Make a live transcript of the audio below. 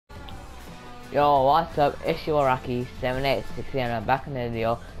Yo, what's up? It's Shiwaraki 7860 and I'm back in the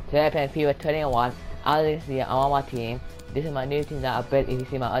video. Today I'm playing FIFA21. As you can see, I'm on my team. This is my new team that I built if you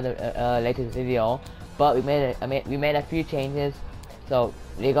see my other latest video. But we made a few changes. So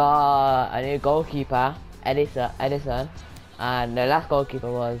we got a new goalkeeper, Edison, and the last goalkeeper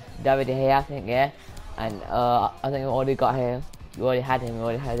was David De Gea, I think, yeah. And I think we already got him. We already had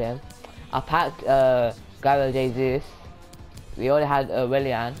him. I packed Gabriel Jesus. We already had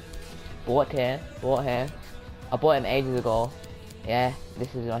Willian. Bought him. I bought him ages ago. Yeah,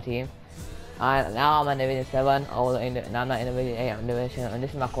 this is my team. And now I'm in Division 7. Now I'm not in Division 8, I'm in Division 7. And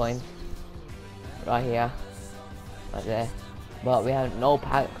this is my coins. Right here. Right there. But we have no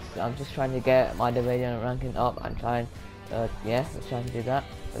packs. I'm just trying to get my division ranking up and trying, yeah, let's try to do that.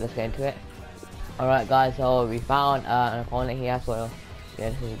 So let's get into it. Alright guys, so we found an opponent here, so yeah,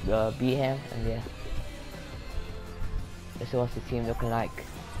 this is beat him, and yeah. This is what the team looking like.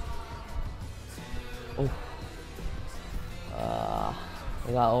 Oof.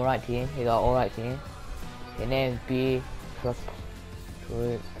 We got alright team. His name is B Trup.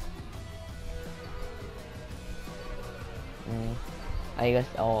 I guess.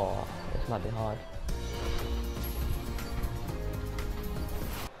 Oh, this might be hard.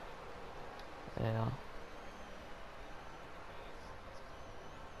 There you go.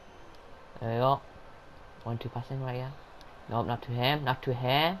 There you go. 1-2 passing right here. Nope, not to him.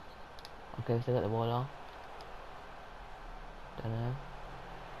 Okay, we still got the ball on. Don't know.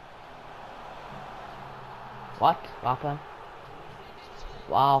 What happened?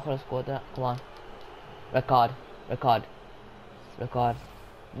 Wow, I could have scored that. Come on. Record.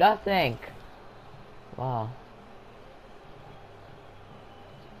 Nothing. Wow.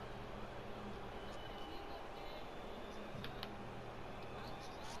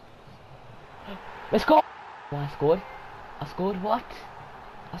 Let's go. Oh, I scored. What?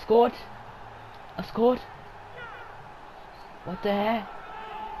 I scored. What the heck?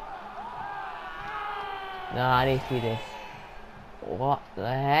 No, I didn't see this. What the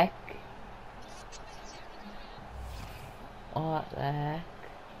heck? What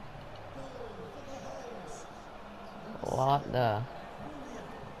the?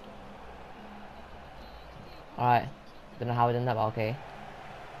 Alright. Don't know how we done that, but okay.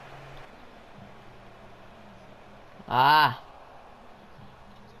 Ah!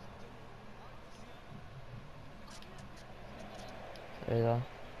 There you go.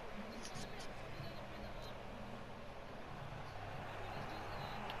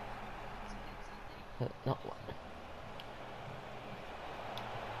 No.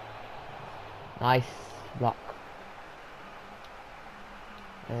 Nice block.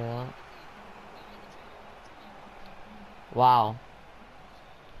 There you go. Wow.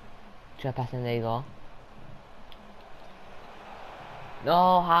 Try passing, there you go. No,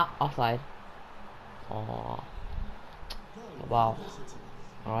 offside. Oh. Wow.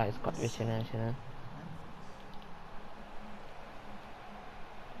 Alright, it's got chilling.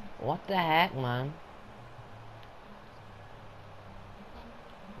 What the heck, man?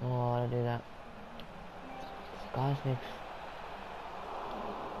 Oh, I do that. Guys,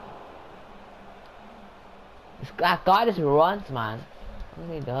 this guy just runs, man. What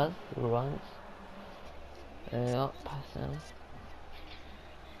he does, he runs. There you go, pass him.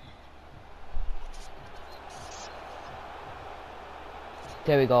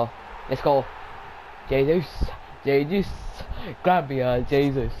 There we go. Let's go. Jesus. Grab me,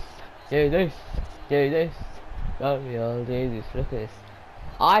 Jesus. Grab me, Jesus. Look at this.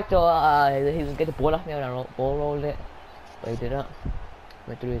 I thought he was gonna get the ball off me when I ball rolled it, but he didn't.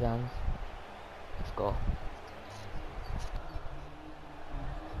 Went through his hands. Let's go.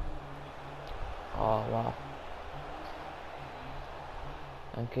 Oh wow.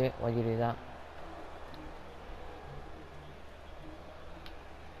 Thank you. Why'd you do that?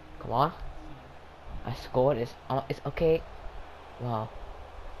 Come on. I scored. It's okay. Wow.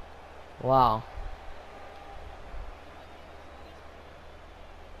 Wow.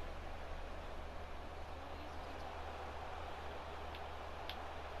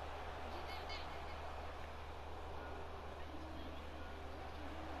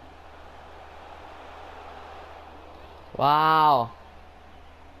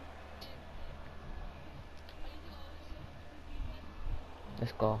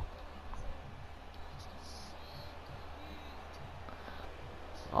 Let's go.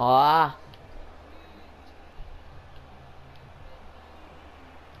 Ah.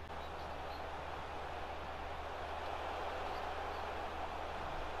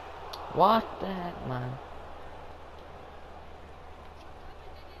 What the heck, man?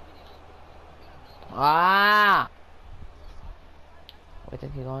 Ah. Where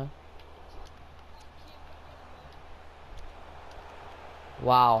did he go?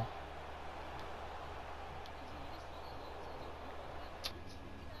 Wow.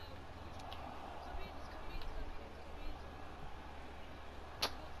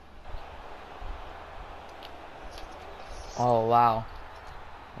 Oh wow.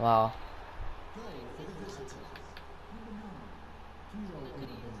 Wow.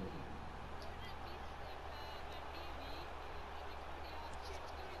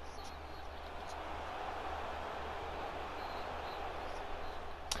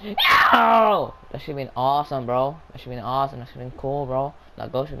 No! That should've been awesome, bro. That should've been awesome. That should've been cool, bro.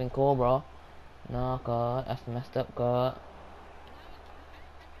 That goal should've been cool, bro. No, God. That's messed up, God.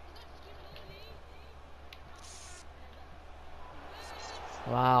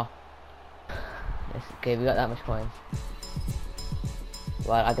 Wow. Okay, we got that much coins.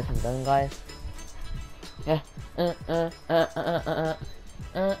 Well, I guess I'm done, guys. Yeah.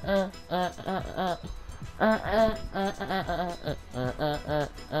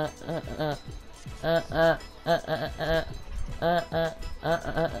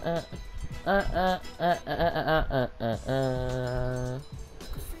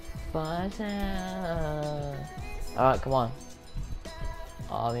 Alright, come on.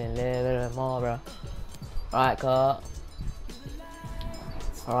 Oh, we need a little bit more, bro. Alright, cut.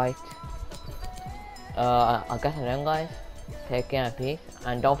 Alright. I guess I'm done, guys. Take care and peace.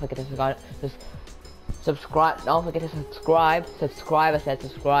 And don't forget to subscribe. Don't forget to subscribe. I said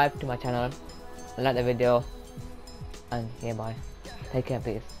subscribe to my channel. And like the video. And yeah, bye. Take care and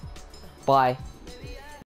peace. Bye.